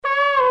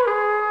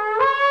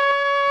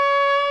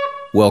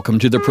Welcome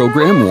to the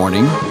program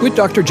Warning with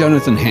Dr.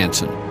 Jonathan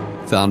Hansen,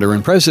 founder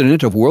and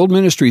president of World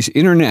Ministries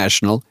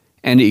International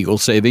and Eagle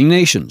Saving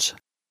Nations.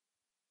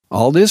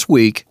 All this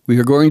week, we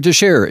are going to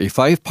share a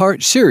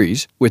 5-part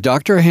series with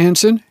Dr.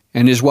 Hansen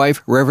and his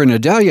wife, Reverend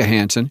Adalia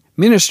Hansen,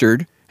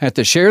 ministered at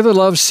the Share the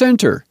Love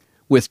Center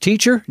with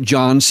teacher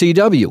John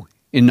C.W.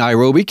 in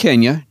Nairobi,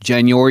 Kenya,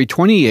 January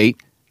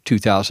 28,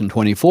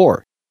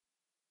 2024.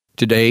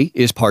 Today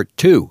is part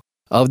 2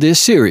 of this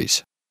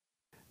series.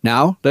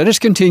 Now, let us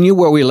continue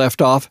where we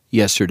left off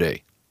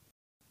yesterday.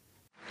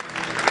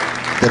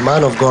 The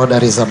man of God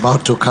that is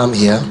about to come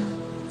here,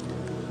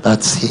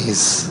 that's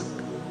his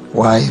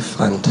wife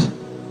and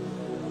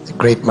the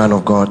great man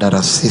of God that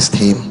assists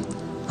him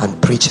and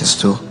preaches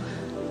to.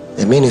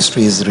 The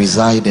ministry is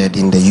resided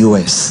in the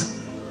U.S.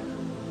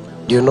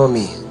 Do you know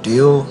me? Do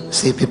you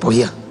see people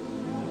here?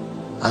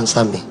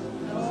 Answer me.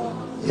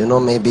 You know,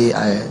 maybe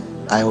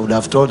I would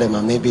have told them,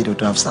 and maybe it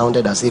would have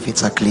sounded as if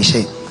it's a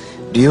cliche.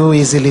 Do you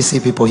easily see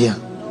people here?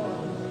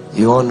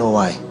 You all know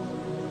why.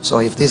 So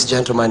if this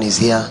gentleman is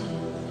here,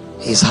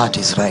 his heart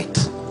is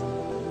right.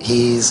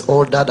 He is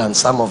older than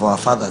some of our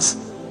fathers,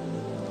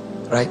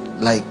 right?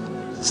 Like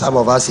some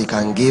of us, he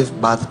can give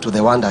birth to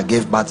the one that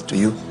gave birth to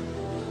you,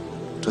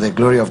 to the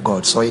glory of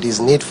God. So it is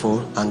needful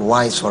and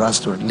wise for us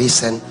to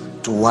listen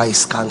to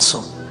wise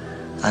counsel.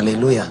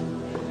 Hallelujah.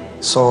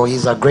 So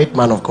he's a great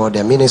man of God.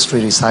 Their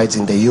ministry resides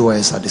in the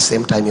U.S. At the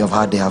same time, you have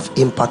heard they have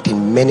impact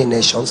in many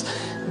nations.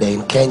 They're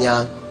in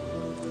Kenya,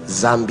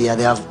 Zambia.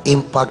 They have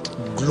impact,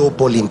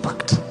 global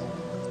impact.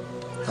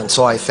 And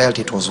so I felt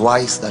it was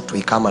wise that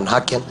we come and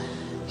hearken.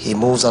 He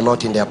moves a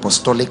lot in the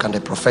apostolic and the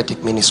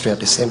prophetic ministry at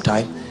the same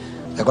time.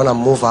 They're going to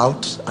move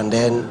out, and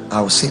then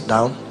I'll sit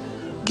down,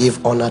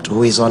 give honor to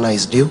who his honor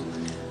is due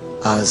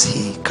as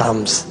he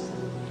comes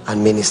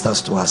and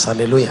ministers to us.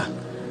 Hallelujah.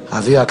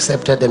 Have you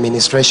accepted the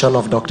ministration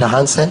of Dr.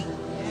 Hansen?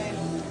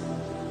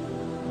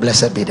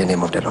 Blessed be the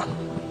name of the Lord.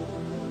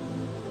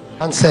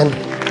 Hansen,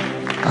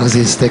 as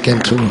he's taken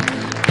to,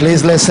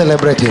 please let's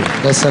celebrate him.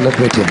 Let's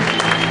celebrate him.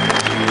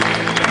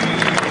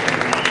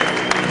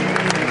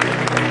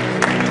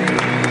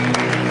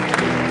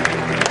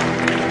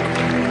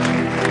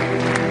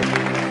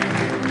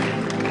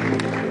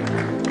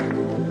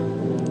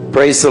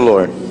 Praise the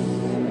Lord.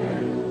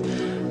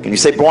 Can you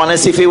say Bwana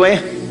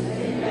Sifiwe?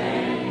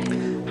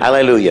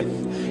 Hallelujah.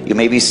 You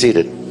may be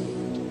seated.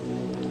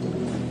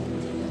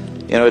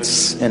 You know,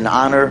 it's an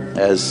honor,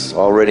 as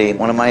already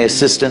one of my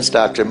assistants,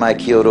 Dr. Mike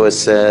Kyoto, has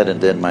said, and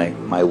then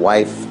my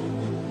wife.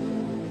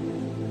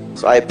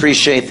 So I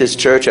appreciate this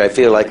church. I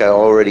feel like I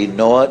already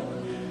know it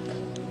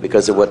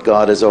because of what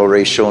God has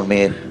already shown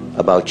me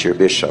about your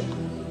bishop.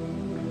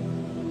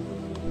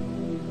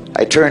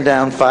 I turned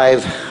down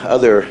 5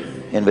 other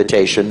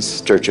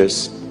invitations,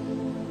 churches,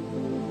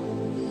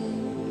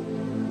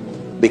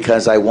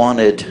 because I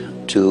wanted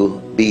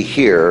to be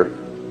here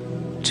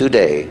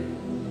today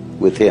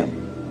with him.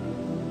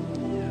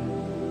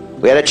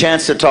 We had a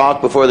chance to talk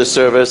before the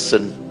service,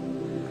 and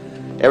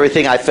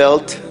everything I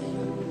felt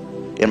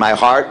in my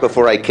heart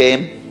before I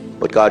came,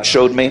 what God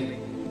showed me,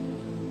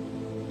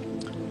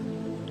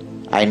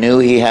 I knew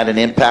he had an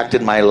impact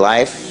in my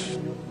life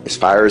as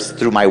far as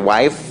through my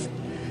wife.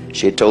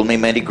 She had told me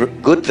many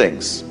good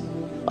things,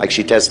 like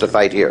she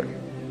testified here.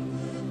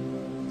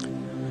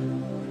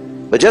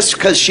 But just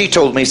because she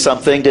told me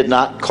something did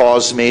not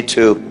cause me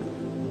to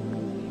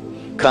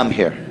come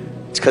here.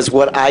 It's because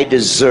what I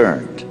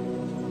discerned.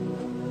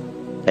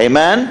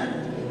 Amen?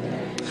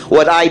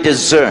 What I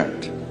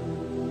discerned.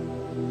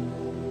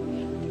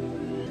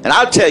 And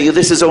I'll tell you,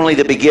 this is only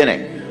the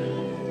beginning.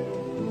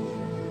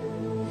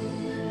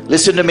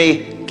 Listen to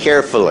me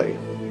carefully.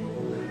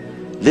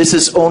 This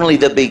is only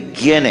the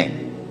beginning.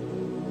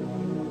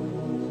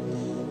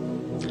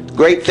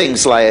 Great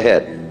things lie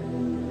ahead.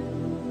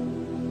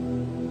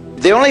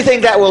 The only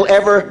thing that will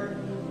ever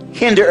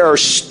hinder or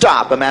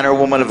stop a man or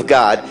woman of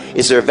God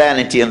is their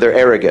vanity and their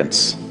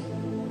arrogance.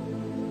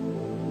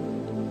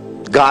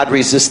 God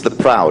resists the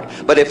proud.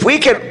 But if we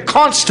can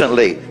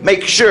constantly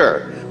make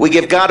sure we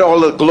give God all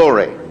the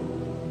glory,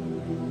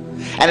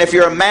 and if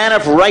you're a man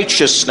of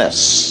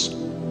righteousness,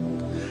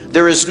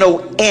 there is no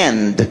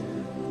end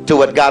to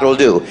what God will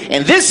do.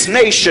 And this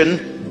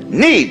nation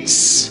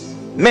needs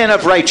men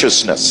of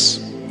righteousness.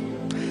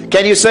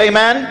 Can you say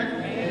amen?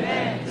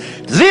 Amen.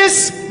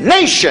 This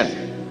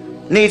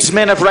nation needs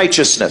men of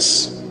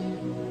righteousness.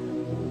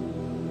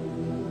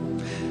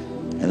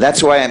 And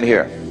that's why I'm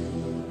here.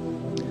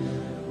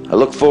 I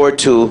look forward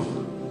to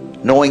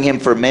knowing him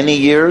for many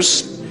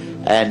years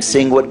and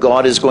seeing what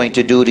God is going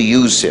to do to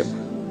use him.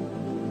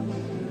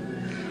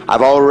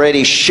 I've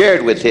already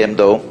shared with him,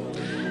 though.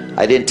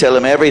 I didn't tell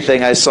him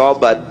everything I saw,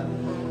 but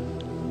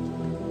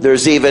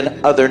there's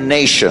even other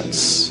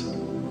nations.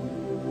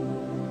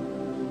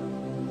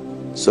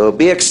 So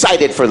be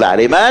excited for that.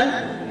 Amen?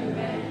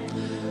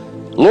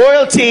 Amen.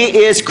 Loyalty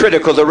is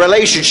critical. The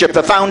relationship,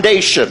 the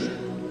foundation.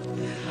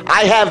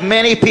 I have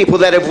many people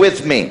that have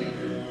with me.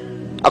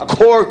 A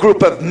core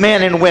group of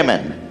men and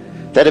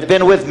women that have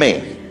been with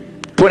me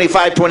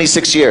 25,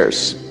 26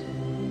 years.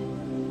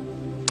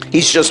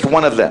 He's just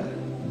one of them.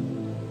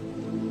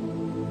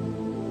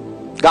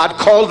 God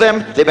called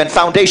them. They've been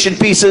foundation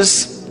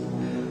pieces.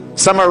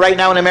 Some are right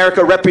now in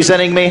America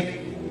representing me.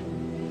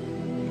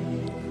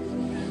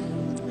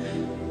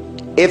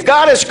 If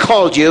God has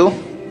called you,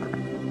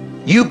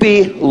 you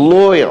be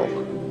loyal.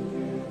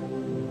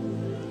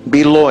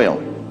 Be loyal.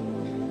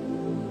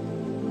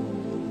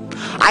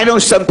 I know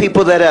some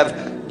people that have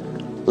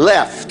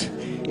left.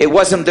 It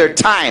wasn't their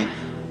time.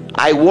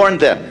 I warned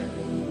them.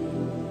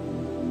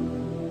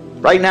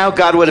 Right now,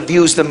 God would have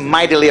used them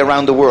mightily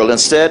around the world.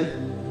 Instead,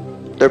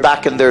 they're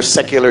back in their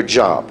secular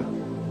job.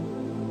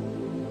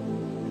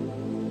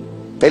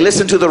 They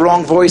listen to the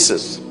wrong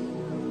voices.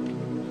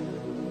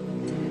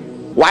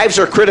 Wives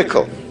are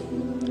critical.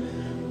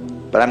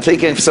 But I'm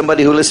thinking of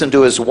somebody who listened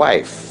to his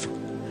wife,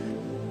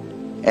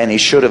 and he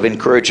should have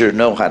encouraged her,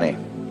 no, honey,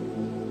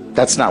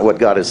 that's not what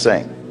God is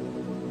saying.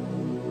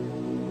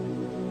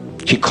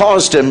 She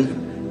caused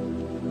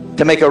him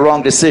to make a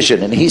wrong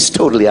decision, and he's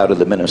totally out of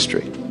the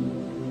ministry.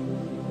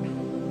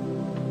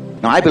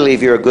 Now, I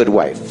believe you're a good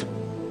wife.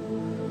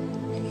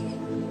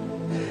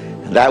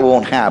 And that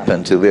won't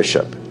happen to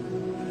Bishop.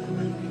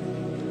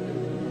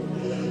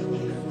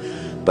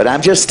 But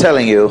I'm just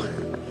telling you,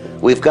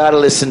 we've got to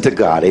listen to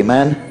God.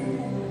 Amen?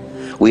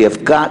 We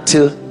have got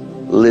to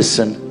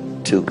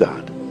listen to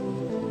God.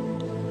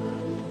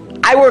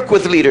 I work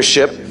with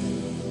leadership.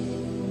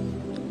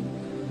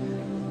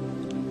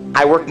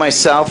 I work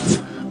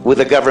myself with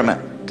the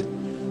government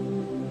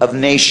of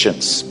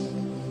nations,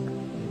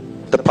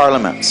 the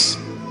parliaments,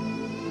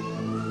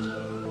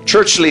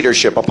 church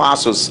leadership,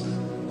 apostles,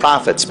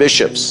 prophets,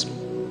 bishops.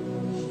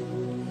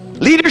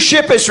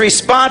 Leadership is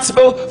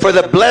responsible for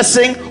the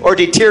blessing or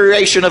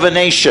deterioration of a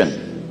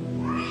nation.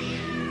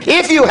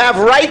 If you have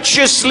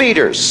righteous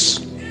leaders,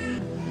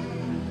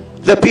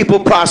 the people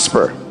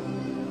prosper.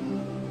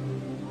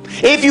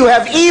 If you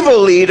have evil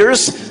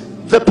leaders,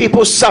 the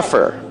people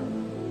suffer.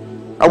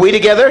 Are we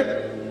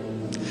together?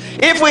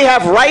 If we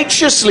have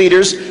righteous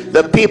leaders,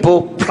 the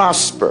people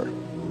prosper.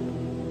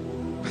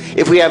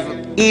 If we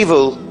have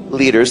evil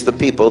leaders, the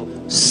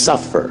people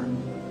suffer.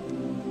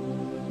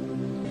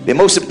 The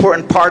most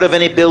important part of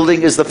any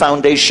building is the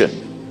foundation.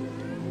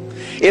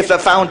 If the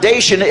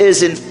foundation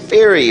is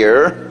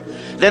inferior,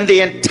 then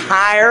the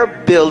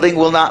entire building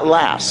will not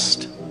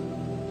last.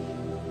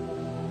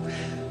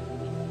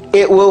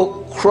 It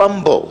will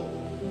crumble.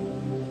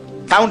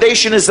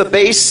 Foundation is the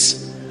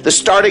base, the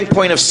starting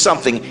point of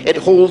something. It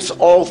holds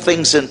all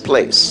things in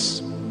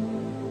place.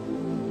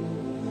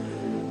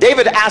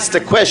 David asked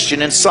a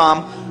question in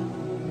Psalm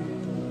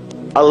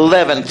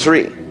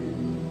 11:3.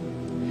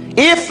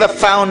 If the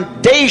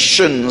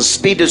foundations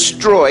be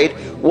destroyed,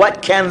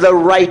 what can the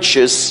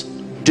righteous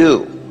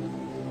do?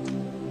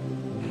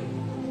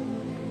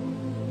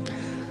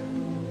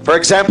 For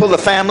example, the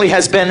family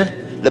has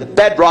been the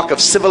bedrock of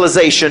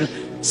civilization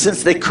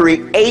since the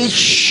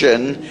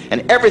creation,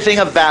 and everything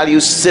of value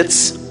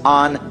sits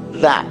on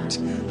that,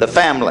 the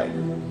family.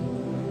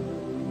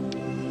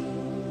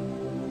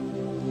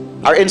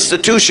 Our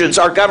institutions,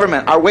 our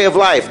government, our way of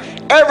life,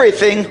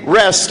 everything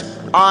rests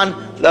on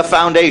the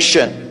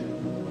foundation.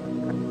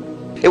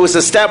 It was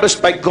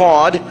established by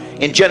God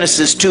in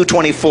Genesis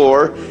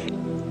 2:24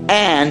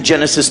 and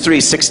Genesis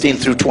 3:16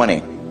 through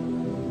 20.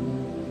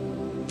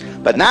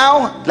 But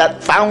now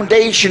that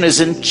foundation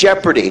is in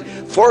jeopardy.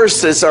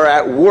 Forces are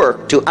at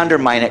work to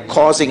undermine it,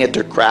 causing it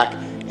to crack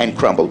and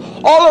crumble.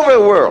 All over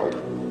the world,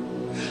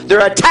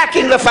 they're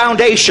attacking the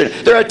foundation.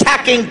 They're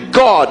attacking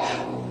God,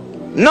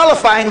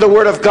 nullifying the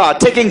Word of God,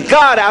 taking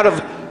God out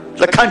of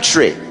the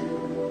country,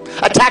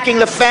 attacking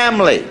the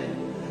family,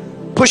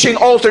 pushing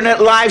alternate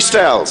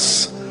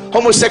lifestyles,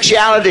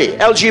 homosexuality,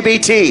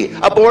 LGBT,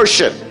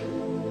 abortion.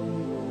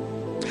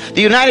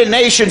 The United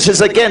Nations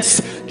is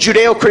against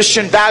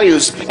Judeo-Christian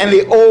values and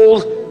the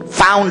old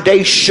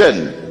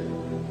foundation.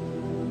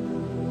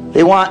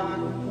 They want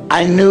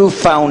a new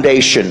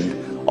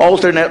foundation,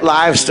 alternate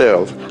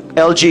lifestyle,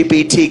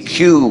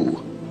 LGBTQ,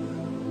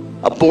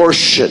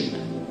 abortion.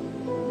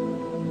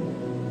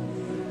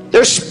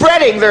 They're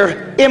spreading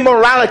their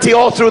immorality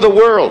all through the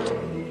world.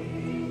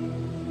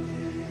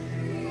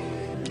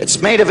 It's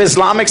made of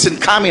Islamics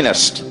and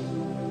communists.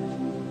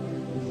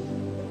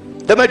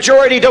 The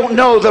majority don't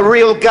know the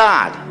real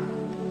God.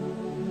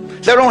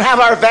 They don't have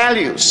our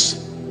values.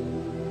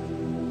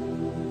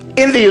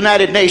 In the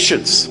United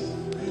Nations,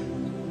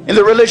 in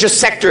the religious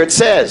sector, it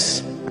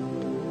says,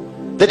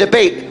 the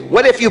debate,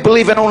 what if you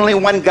believe in only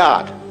one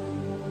God?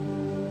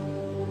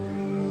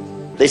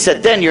 They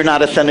said, then you're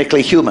not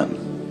authentically human.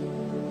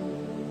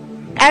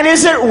 And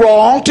is it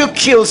wrong to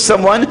kill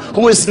someone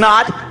who is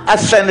not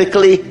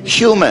authentically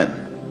human?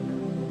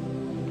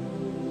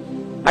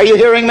 Are you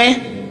hearing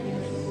me?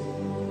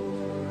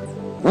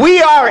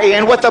 We are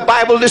in what the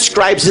Bible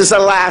describes as the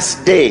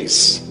last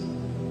days.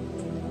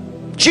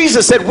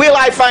 Jesus said, will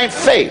I find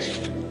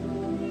faith?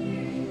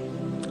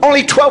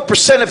 Only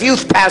 12% of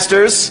youth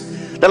pastors,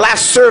 the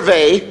last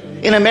survey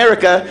in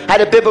America, had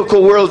a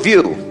biblical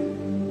worldview.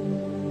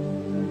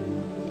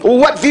 Well,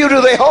 what view do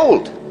they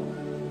hold?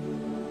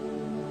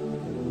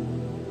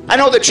 I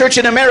know the church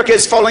in America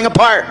is falling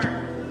apart.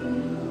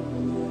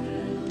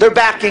 They're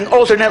backing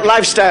alternate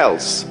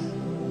lifestyles.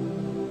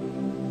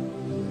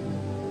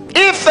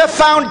 If the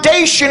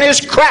foundation is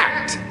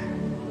cracked,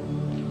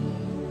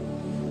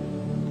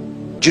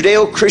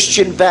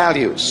 Judeo-Christian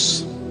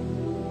values,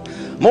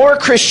 more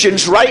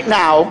Christians right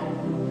now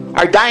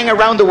are dying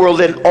around the world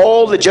than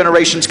all the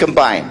generations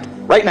combined.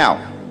 Right now.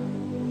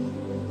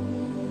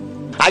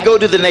 I go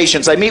to the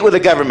nations. I meet with the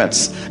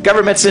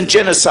governments in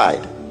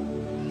genocide.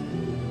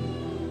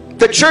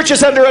 The church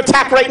is under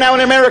attack right now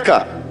in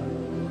America.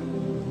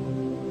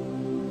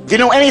 If you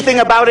know anything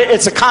about it,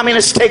 it's a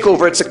communist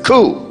takeover. It's a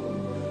coup.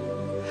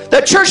 The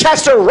church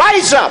has to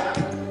rise up.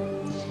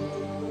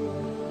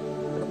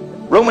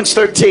 Romans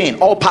 13,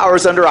 all power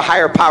is under a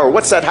higher power.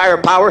 What's that higher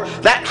power?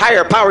 That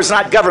higher power is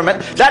not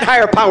government. That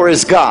higher power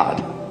is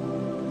God.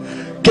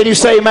 Can you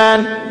say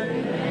amen?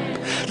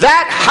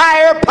 That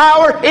higher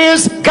power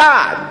is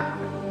God.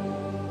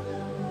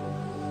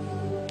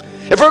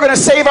 If we're going to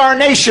save our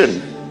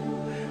nation,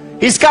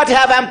 He's got to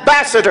have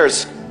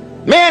ambassadors,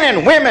 men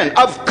and women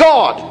of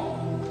God,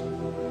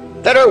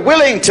 that are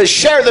willing to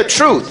share the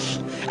truth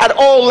at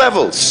all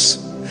levels,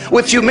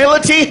 with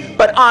humility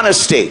but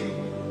honesty.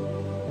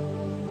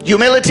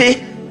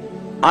 Humility,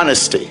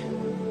 honesty.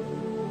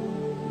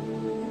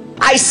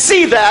 I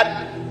see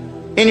that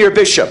in your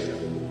bishop.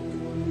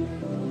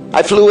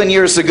 I flew in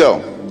years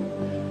ago.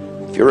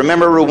 If you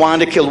remember,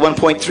 Rwanda killed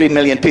 1.3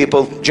 million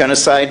people,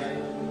 genocide.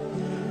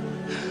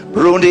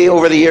 Burundi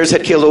over the years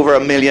had killed over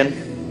 1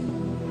 million.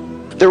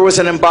 There was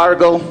an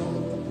embargo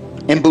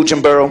in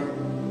Bujumbura.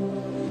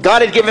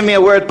 God had given me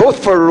a word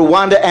both for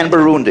Rwanda and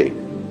Burundi.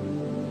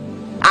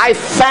 I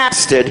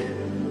fasted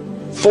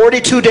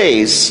 42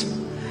 days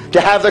to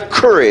have the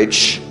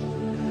courage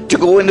to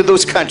go into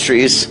those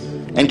countries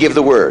and give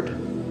the word.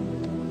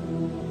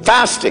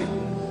 Fasting.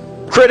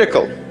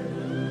 Critical.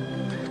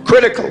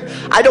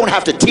 I don't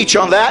have to teach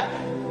on that.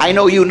 I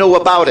know you know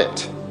about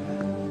it.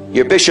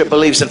 Your bishop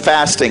believes in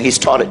fasting. He's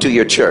taught it to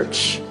your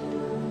church.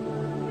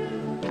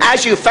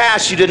 As you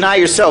fast, you deny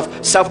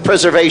yourself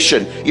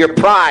self-preservation, your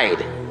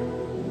pride.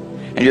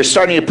 And you're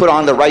starting to put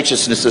on the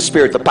righteousness, the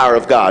Spirit, the power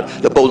of God,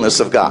 the boldness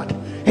of God.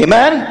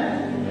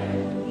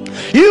 Amen?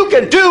 You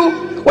can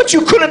do what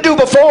you couldn't do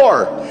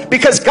before,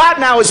 because God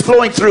now is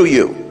flowing through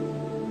you.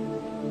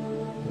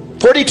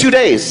 42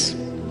 days,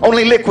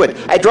 only liquid.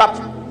 I dropped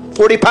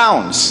 40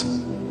 pounds.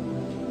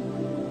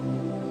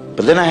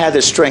 But then I had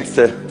the strength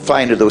to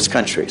fly into those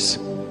countries.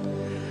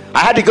 I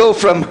had to go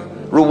from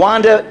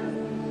Rwanda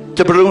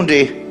to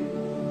Burundi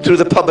through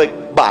the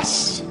public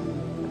bus.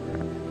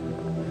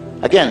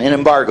 Again, an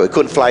embargo. I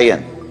couldn't fly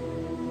in.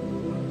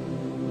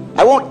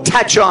 I won't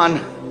touch on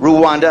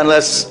Rwanda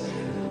unless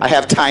I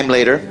have time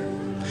later,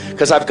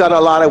 because I've got a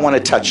lot I want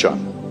to touch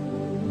on.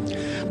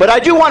 But I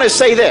do want to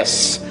say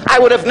this. I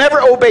would have never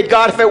obeyed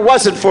God if it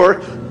wasn't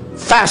for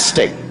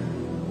fasting,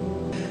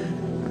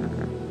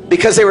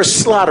 because they were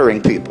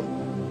slaughtering people.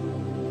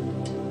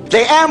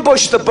 They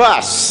ambushed the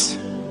bus.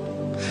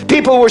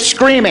 People were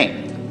screaming.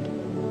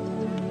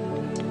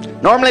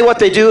 Normally what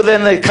they do,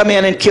 then they come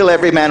in and kill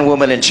every man,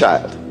 woman, and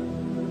child.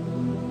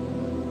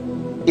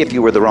 If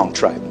you were the wrong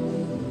tribe.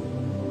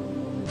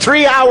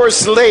 3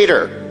 hours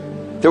later,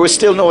 there was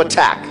still no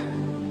attack.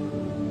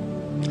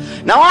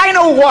 Now I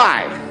know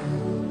why.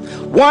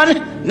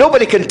 One,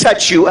 nobody can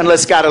touch you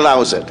unless God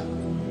allows it.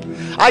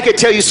 I could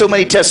tell you so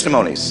many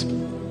testimonies.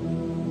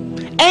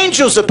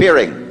 Angels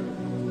appearing.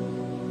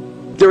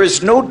 There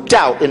is no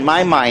doubt in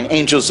my mind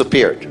angels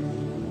appeared.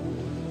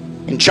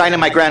 In China,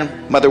 my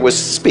grandmother was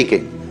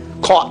speaking.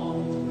 Caught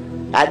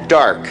at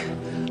dark.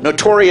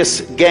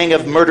 Notorious gang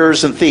of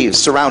murderers and thieves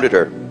surrounded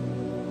her.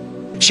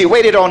 She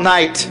waited all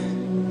night.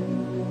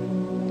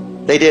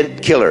 They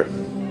didn't kill her.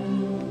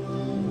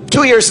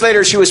 2 years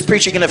later, she was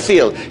preaching in a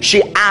field.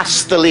 She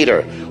asked the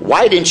leader,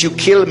 "Why didn't you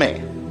kill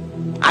me?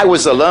 I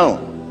was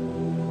alone."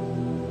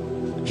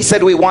 He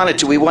said, we wanted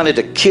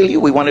to kill you,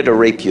 we wanted to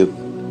rape you.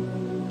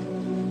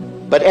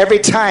 But every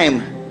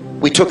time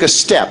we took a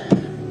step,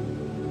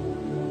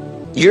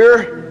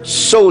 your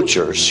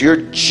soldiers, your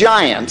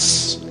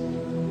giants,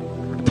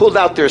 pulled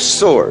out their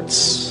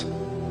swords.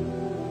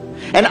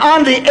 And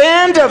on the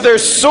end of their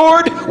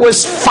sword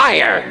was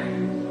fire.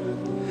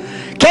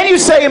 Can you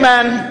say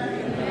amen?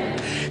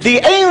 Amen. The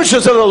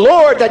angels of the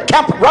Lord that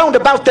camp round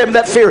about them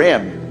that fear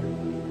Him.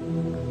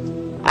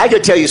 I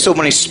could tell you so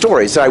many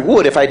stories. I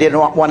would if I didn't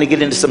want to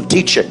get into some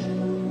teaching.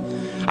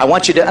 I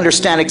want you to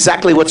understand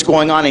exactly what's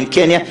going on in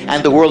Kenya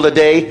and the world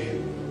today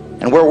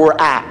and where we're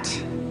at.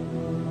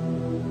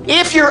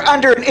 If you're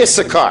under an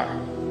Issachar,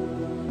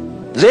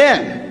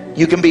 then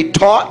you can be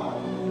taught,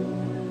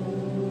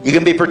 you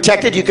can be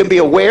protected, you can be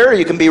aware,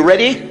 you can be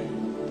ready.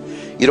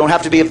 You don't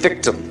have to be a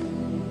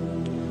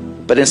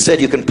victim, but instead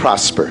you can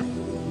prosper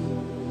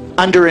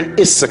under an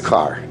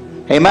Issachar.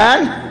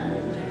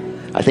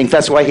 Amen? I think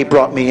that's why He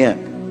brought me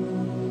in.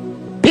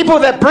 People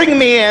that bring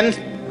me in,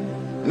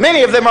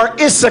 many of them are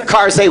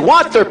Issachars. They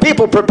want their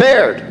people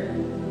prepared,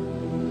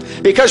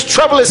 because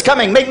trouble is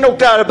coming, make no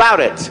doubt about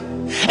it.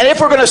 And if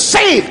we're going to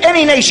save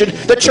any nation,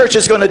 the church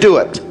is going to do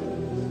it.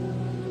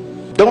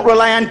 Don't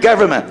rely on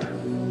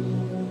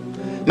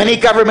government. Many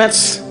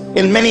governments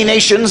in many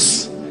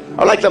nations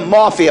are like the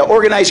mafia,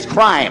 organized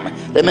crime.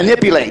 They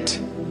manipulate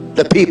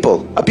the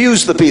people,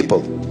 abuse the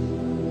people.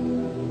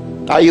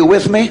 Are you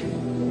with me?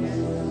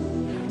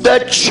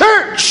 The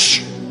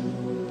church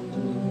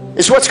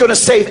is what's going to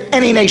save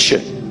any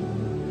nation.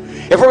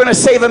 If we're going to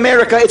save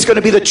America, it's going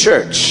to be the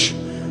church.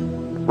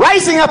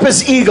 Rising up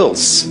as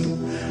eagles.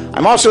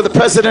 I'm also the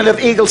president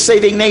of Eagle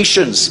Saving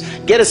Nations.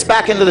 Get us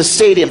back into the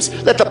stadiums.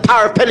 Let the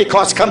power of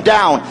Pentecost come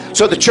down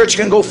so the church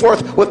can go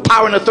forth with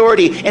power and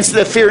authority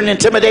instead of fear and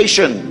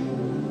intimidation.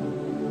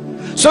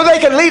 So they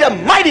can lead a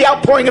mighty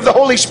outpouring of the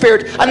Holy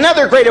Spirit.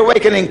 Another great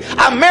awakening.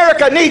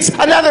 America needs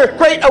another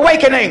great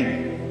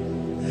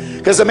awakening.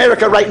 Because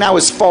America right now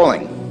is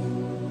falling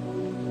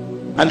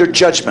under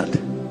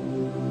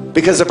judgment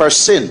because of our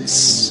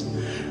sins.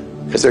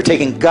 Because they're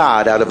taking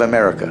God out of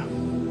America.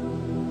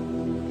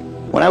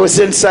 When I was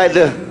inside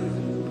the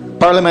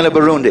Parliament of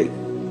Burundi,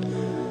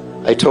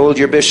 I told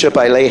your bishop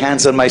I lay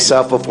hands on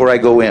myself before I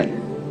go in.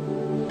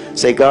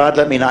 Say, God,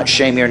 let me not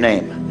shame your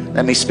name.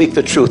 Let me speak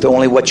the truth,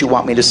 only what you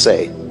want me to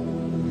say.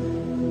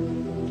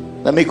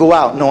 Let me go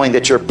out knowing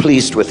that you're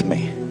pleased with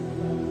me.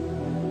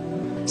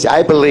 See,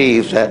 I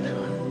believe that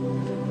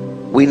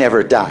we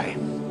never die.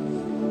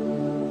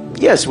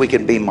 Yes, we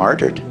can be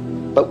martyred,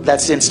 but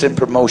that's instant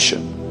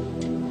promotion.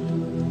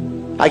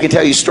 I can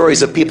tell you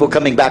stories of people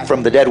coming back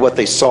from the dead, what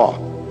they saw.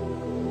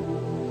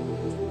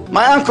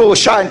 My uncle was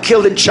shot and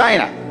killed in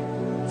China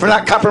for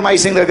not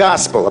compromising the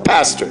gospel, a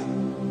pastor.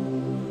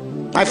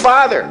 My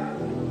father,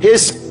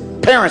 his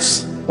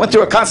parents went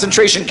through a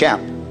concentration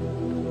camp.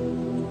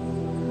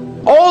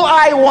 All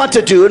I want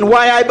to do, and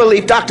why I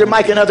believe Dr.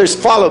 Mike and others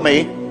follow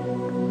me,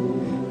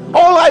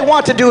 all I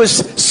want to do is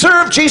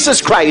serve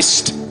Jesus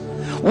Christ,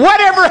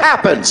 whatever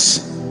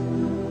happens.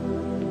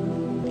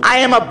 I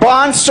am a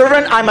bond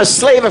servant. I'm a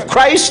slave of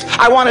Christ.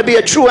 I want to be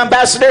a true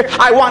ambassador.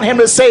 I want him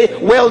to say,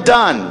 well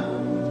done.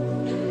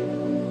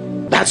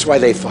 That's why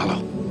they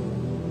follow.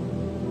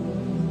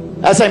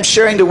 As I'm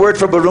sharing the word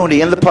for Burundi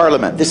in the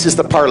parliament, this is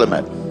the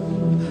parliament.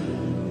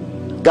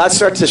 God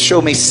starts to show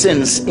me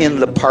sins in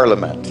the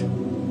parliament.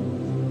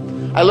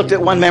 I looked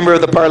at one member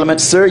of the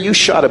parliament. Sir, you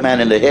shot a man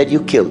in the head.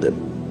 You killed him.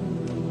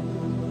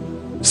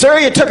 Sir,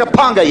 you took a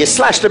panga. You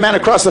slashed a man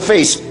across the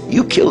face.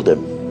 You killed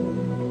him.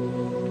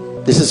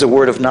 This is a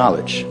word of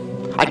knowledge.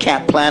 I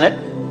can't plan it.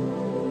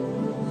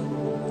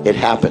 It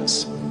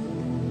happens.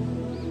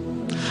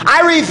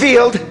 I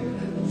revealed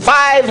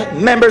 5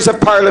 members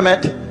of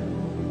parliament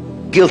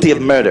guilty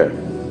of murder.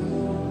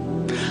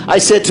 I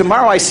said,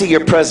 tomorrow I see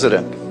your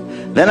president.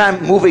 Then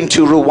I'm moving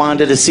to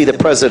Rwanda to see the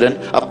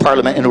president of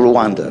parliament in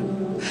Rwanda.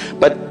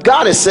 But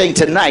God is saying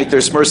tonight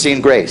there's mercy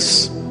and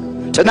grace.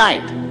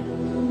 Tonight.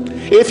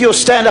 If you'll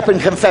stand up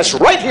and confess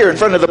right here in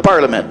front of the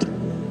parliament,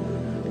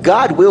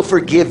 God will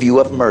forgive you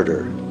of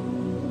murder.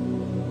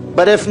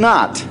 But if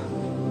not,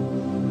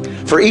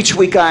 for each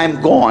week I'm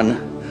gone,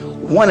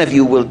 one of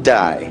you will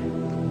die.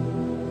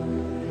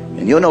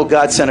 And you'll know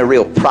God sent a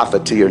real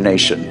prophet to your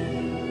nation.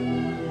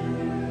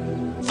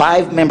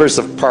 5 members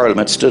of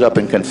parliament stood up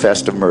and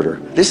confessed of murder.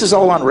 This is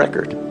all on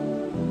record.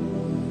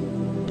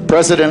 The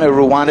president of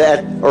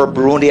Rwanda or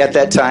Burundi at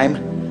that time,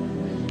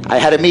 I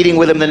had a meeting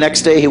with him the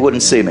next day. He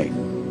wouldn't see me.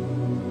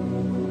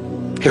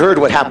 He heard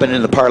what happened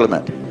in the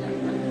parliament.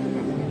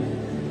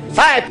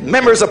 5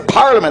 members of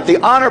parliament, the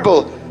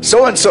honorable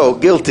so-and-so,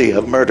 guilty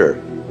of murder.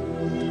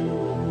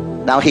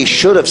 Now he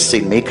should have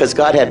seen me because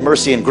God had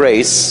mercy and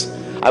grace.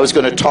 I was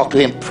going to talk to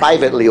him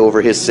privately over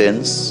his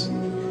sins.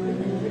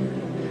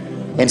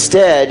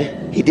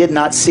 Instead, he did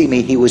not see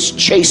me. He was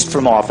chased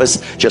from office,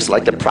 just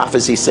like the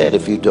prophecy said,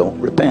 if you don't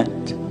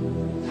repent.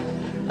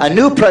 A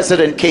new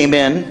president came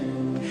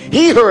in.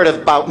 He heard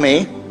about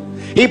me.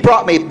 He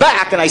brought me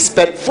back, and I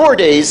spent 4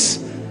 days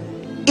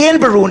in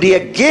Burundi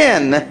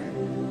again,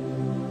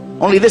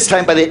 only this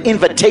time by the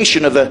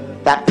invitation of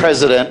that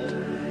president.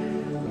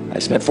 I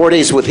spent 4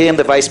 days with him,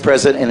 the vice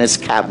president, and his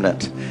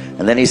cabinet.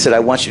 And then he said,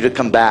 I want you to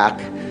come back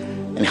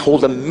and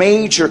hold a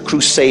major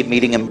crusade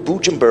meeting in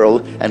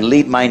Bujumbura and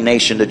lead my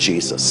nation to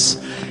Jesus.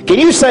 Can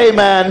you say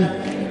amen?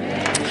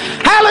 Amen.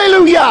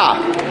 Hallelujah!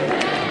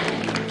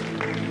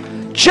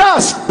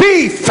 Just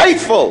be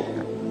faithful.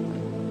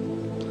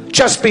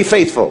 Just be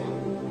faithful.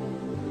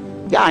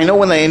 Yeah, I know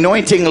when the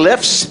anointing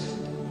lifts,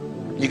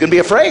 you can be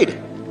afraid.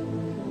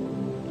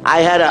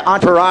 I had an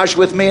entourage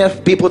with me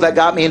of people that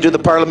got me into the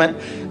parliament.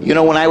 You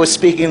know, when I was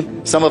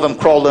speaking, some of them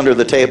crawled under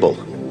the table.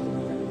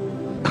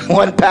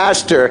 One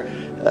pastor,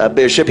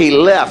 bishop, he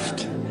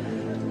left.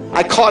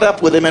 I caught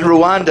up with him in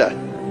Rwanda.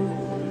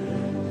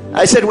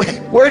 I said,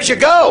 where'd you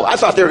go? I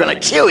thought they were going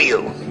to kill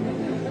you.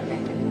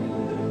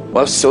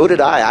 Well, so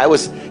did I. I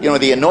was,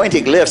 the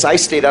anointing lifts. I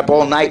stayed up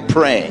all night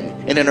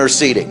praying and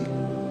interceding.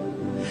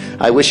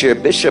 I wish your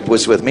bishop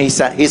was with me.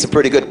 He's a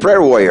pretty good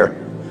prayer warrior.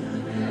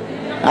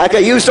 I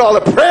could use all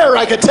the prayer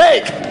I could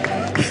take.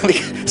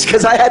 It's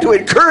because I had to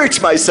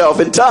encourage myself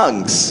in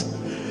tongues.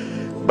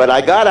 But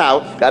I got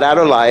out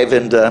alive,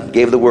 and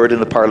gave the word in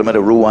the parliament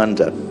of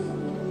Rwanda.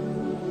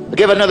 I'll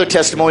give another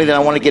testimony, then I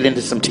want to get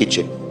into some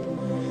teaching.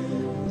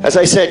 As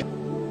I said,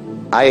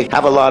 I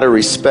have a lot of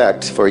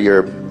respect for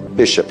your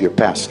bishop, your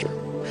pastor,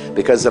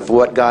 because of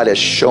what God has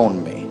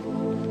shown me.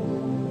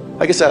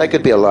 Like I said, I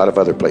could be a lot of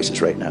other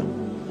places right now.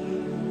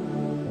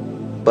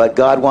 But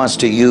God wants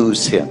to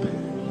use him.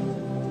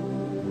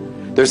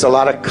 There's a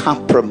lot of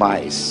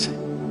compromise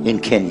in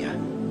Kenya.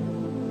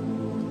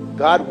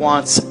 God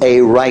wants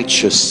a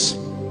righteous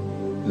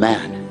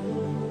man.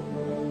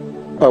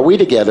 Are we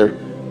together?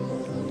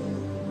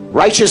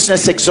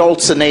 Righteousness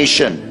exalts a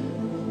nation.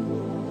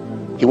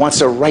 He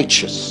wants a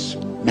righteous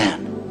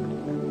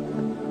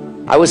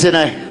man. I was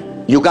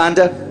in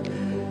Uganda,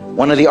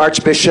 one of the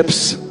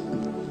archbishops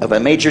of a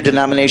major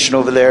denomination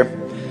over there.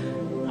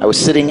 I was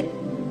sitting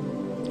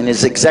in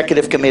his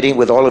executive committee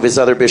with all of his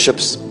other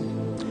bishops.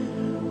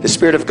 The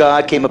Spirit of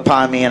God came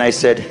upon me and I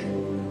said,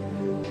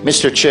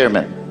 Mr.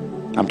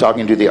 Chairman, I'm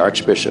talking to the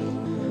archbishop.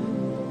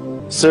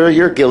 Sir,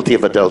 you're guilty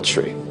of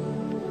adultery.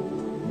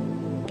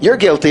 You're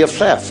guilty of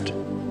theft.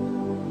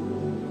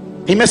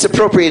 He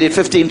misappropriated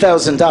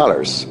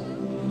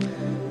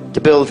 $15,000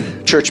 to build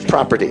church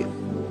property.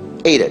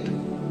 Ate it.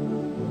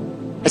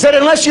 I said,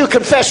 unless you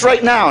confess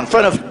right now in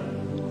front of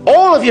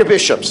all of your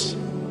bishops,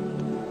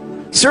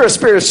 sir, a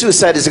spirit of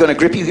suicide is going to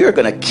grip you. You're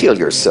going to kill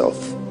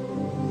yourself.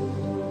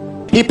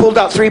 He pulled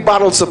out 3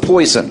 bottles of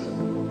poison.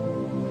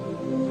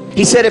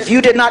 He said, if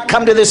you did not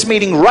come to this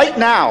meeting right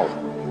now,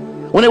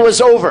 when it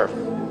was over,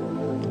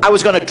 I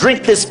was going to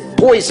drink this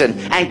poison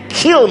and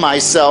kill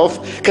myself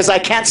because I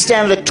can't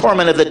stand the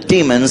torment of the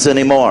demons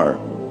anymore.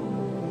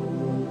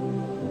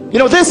 You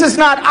know, this is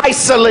not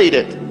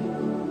isolated.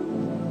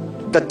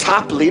 The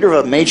top leader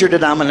of a major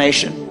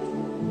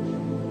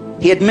denomination,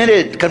 he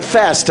admitted,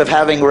 confessed of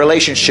having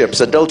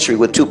relationships, adultery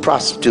with 2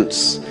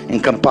 prostitutes in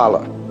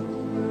Kampala.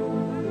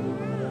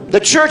 The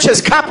church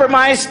has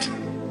compromised.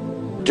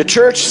 The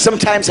church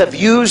sometimes have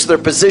used their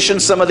position,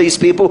 some of these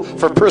people,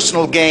 for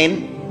personal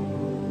gain.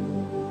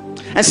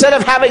 Instead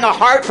of having a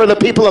heart for the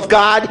people of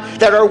God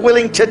that are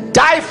willing to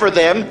die for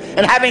them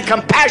and having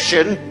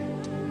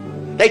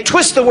compassion, they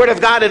twist the word of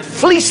God and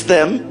fleece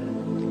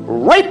them,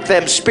 rape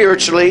them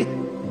spiritually,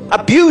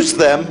 abuse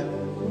them,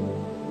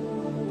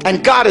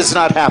 and God is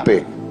not happy.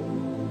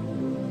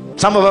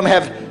 Some of them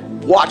have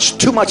watched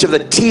too much of the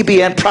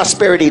TBN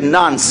prosperity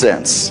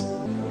nonsense.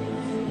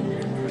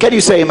 Can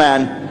you say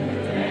amen?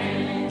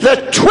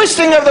 The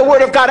twisting of the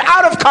word of God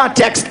out of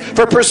context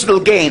for personal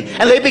gain,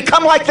 and they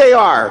become like they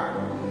are.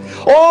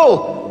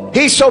 Oh,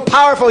 he's so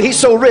powerful, he's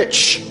so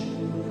rich.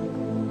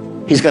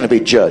 He's going to be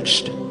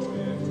judged.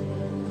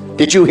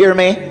 Did you hear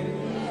me?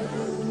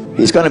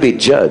 He's going to be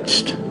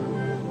judged.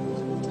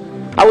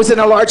 I was in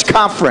a large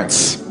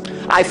conference.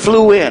 I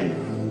flew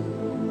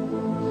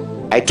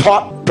in. I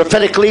taught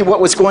prophetically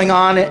what was going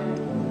on,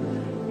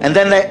 and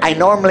then I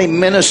normally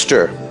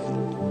minister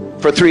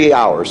for 3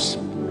 hours.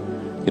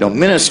 You know,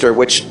 minister,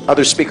 which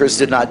other speakers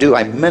did not do.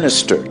 I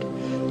ministered.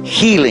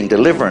 Healing,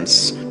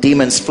 deliverance,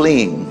 demons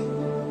fleeing.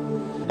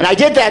 And I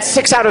did that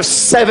 6 out of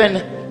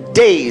 7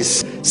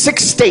 days,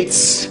 6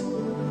 states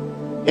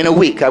in a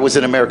week. I was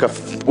in America,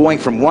 going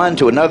from one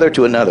to another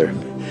to another.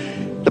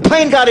 The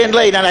plane got in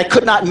late and I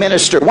could not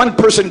minister. One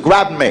person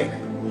grabbed me.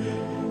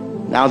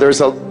 Now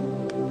there's a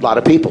lot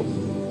of people.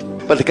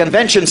 But the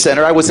convention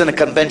center, I was in a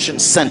convention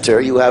center.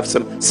 You have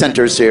some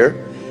centers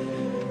here.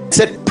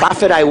 Said,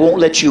 prophet, I won't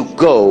let you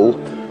go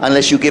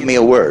unless you give me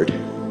a word.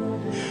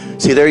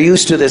 See, they're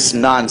used to this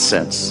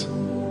nonsense.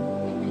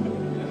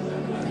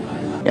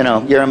 You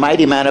know, you're a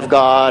mighty man of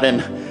God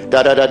and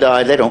da da da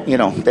da. They don't, you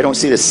know, they don't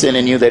see the sin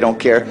in you. They don't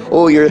care.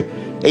 Oh, you're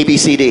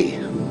ABCD.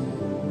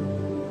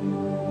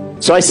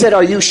 So I said,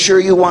 are you sure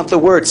you want the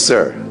word,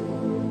 sir?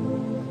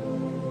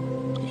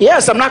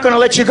 Yes, I'm not going to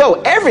let you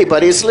go.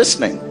 Everybody is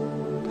listening.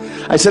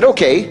 I said,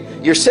 okay,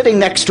 you're sitting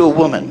next to a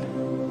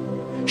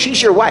woman.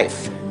 She's your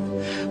wife.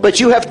 But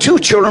you have 2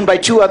 children by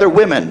 2 other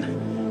women.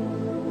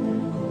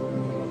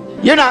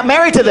 You're not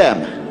married to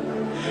them.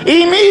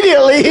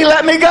 Immediately he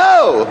let me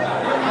go.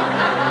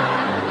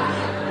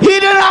 He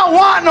did not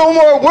want no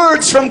more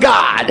words from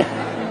God.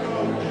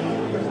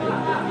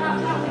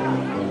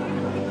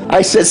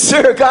 I said,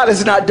 sir, God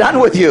is not done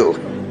with you.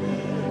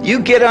 You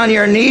get on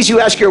your knees, you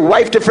ask your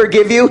wife to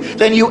forgive you,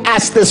 then you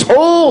ask this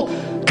whole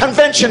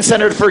convention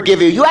center to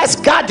forgive you. You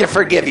ask God to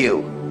forgive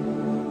you.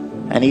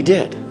 And he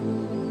did.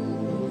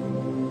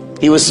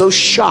 He was so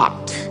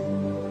shocked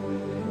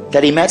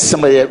that he met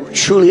somebody that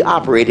truly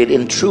operated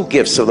in true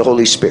gifts of the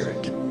Holy Spirit.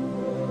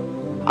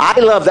 I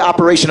love the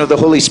operation of the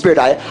Holy Spirit.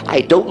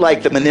 I don't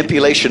like the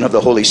manipulation of the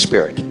Holy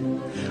Spirit.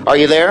 Are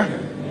you there?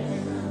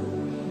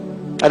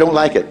 I don't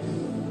like it.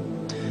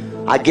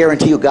 I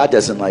guarantee you God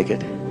doesn't like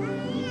it.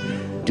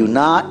 Do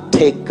not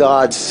take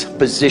God's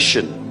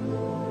position,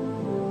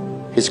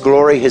 His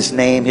glory, His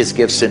name, His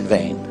gifts in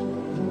vain.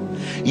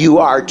 You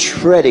are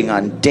treading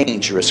on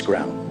dangerous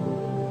ground.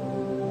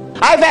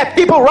 I've had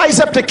people rise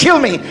up to kill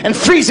me and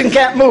freeze and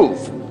can't move.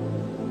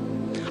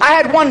 I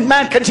had one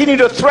man continue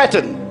to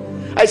threaten.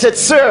 I said,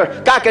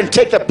 sir, God can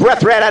take the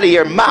breath right out of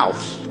your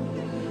mouth.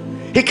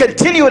 He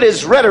continued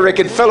his rhetoric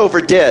and fell over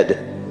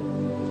dead.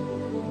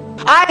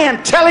 I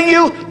am telling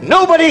you,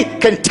 nobody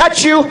can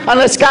touch you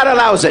unless God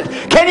allows it.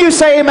 Can you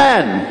say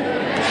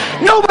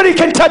amen? Nobody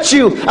can touch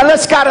you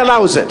unless God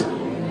allows it.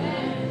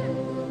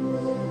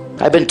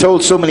 I've been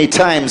told so many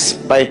times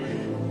by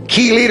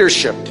key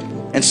leadership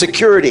and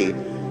security,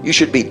 you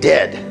should be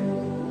dead.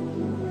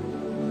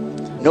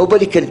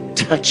 Nobody can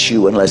touch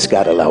you unless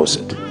God allows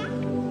it.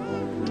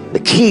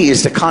 The key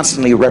is to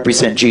constantly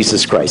represent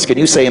Jesus Christ. Can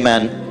you say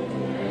amen?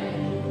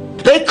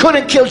 They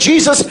couldn't kill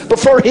Jesus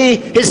before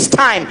his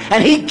time,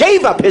 and he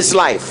gave up his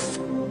life.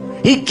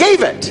 He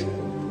gave it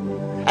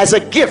as a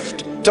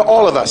gift to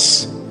all of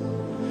us,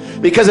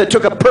 because it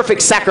took a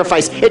perfect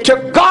sacrifice. It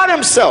took God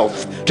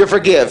himself to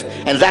forgive,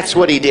 and that's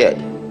what he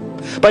did.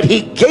 But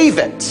he gave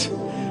it.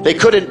 They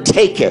couldn't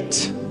take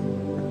it.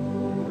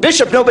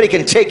 Bishop, nobody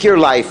can take your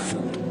life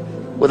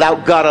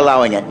without God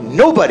allowing it.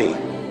 Nobody.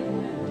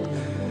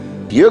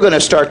 You're going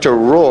to start to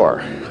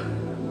roar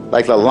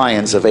like the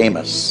lions of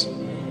Amos.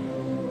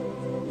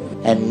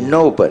 And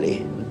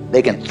nobody,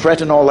 they can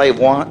threaten all they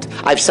want.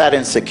 I've sat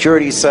in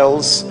security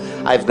cells.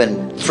 I've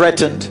been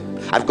threatened.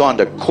 I've gone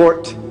to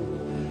court.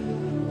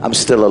 I'm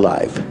still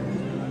alive.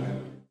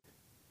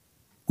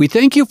 We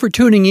thank you for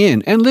tuning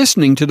in and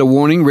listening to the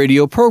Warning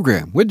Radio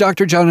program with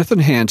Dr. Jonathan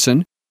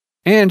Hansen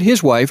and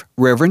his wife,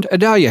 Reverend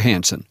Adalia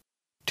Hansen.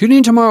 Tune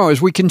in tomorrow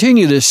as we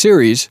continue this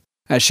series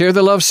at Share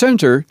the Love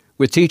Center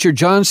with teacher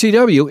John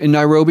C.W. in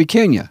Nairobi,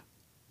 Kenya,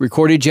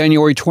 recorded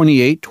January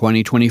 28,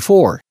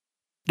 2024.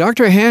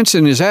 Dr.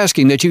 Hansen is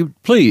asking that you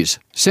please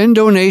send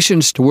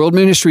donations to World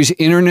Ministries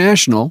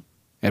International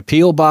at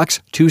P.O.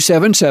 Box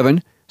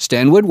 277,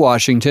 Stanwood,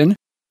 Washington,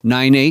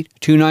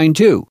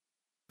 98292.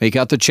 Make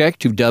out the check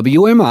to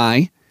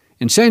WMI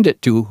and send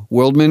it to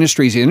World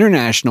Ministries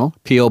International,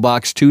 P.O.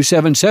 Box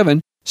 277,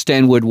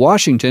 Stanwood,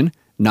 Washington,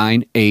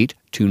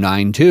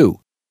 98292.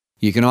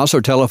 You can also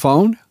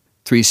telephone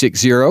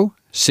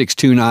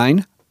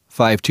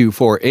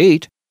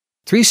 360-629-5248,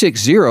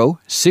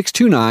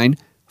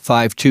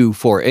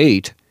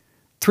 360-629-5248,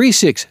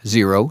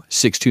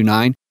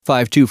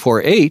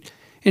 360-629-5248,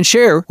 and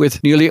share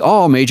with nearly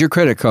all major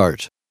credit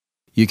cards.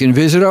 You can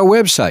visit our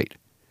website,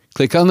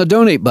 click on the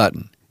donate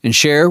button, and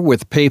share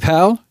with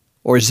PayPal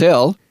or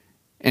Zelle,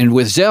 and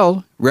with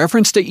Zelle,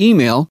 reference the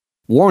email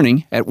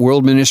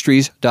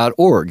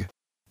warning@worldministries.org.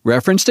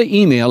 Reference the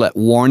email at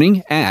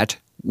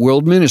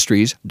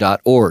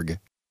warning@worldministries.org.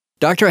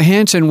 Dr.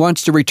 Hansen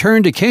wants to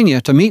return to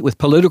Kenya to meet with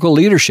political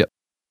leadership,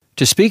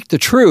 to speak the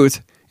truth,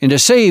 and to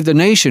save the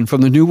nation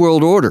from the New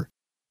World Order.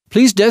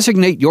 Please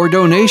designate your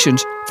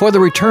donations for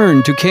the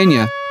return to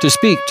Kenya to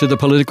speak to the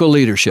political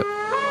leadership.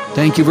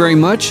 Thank you very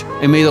much,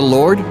 and may the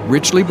Lord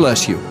richly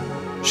bless you.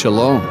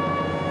 Shalom.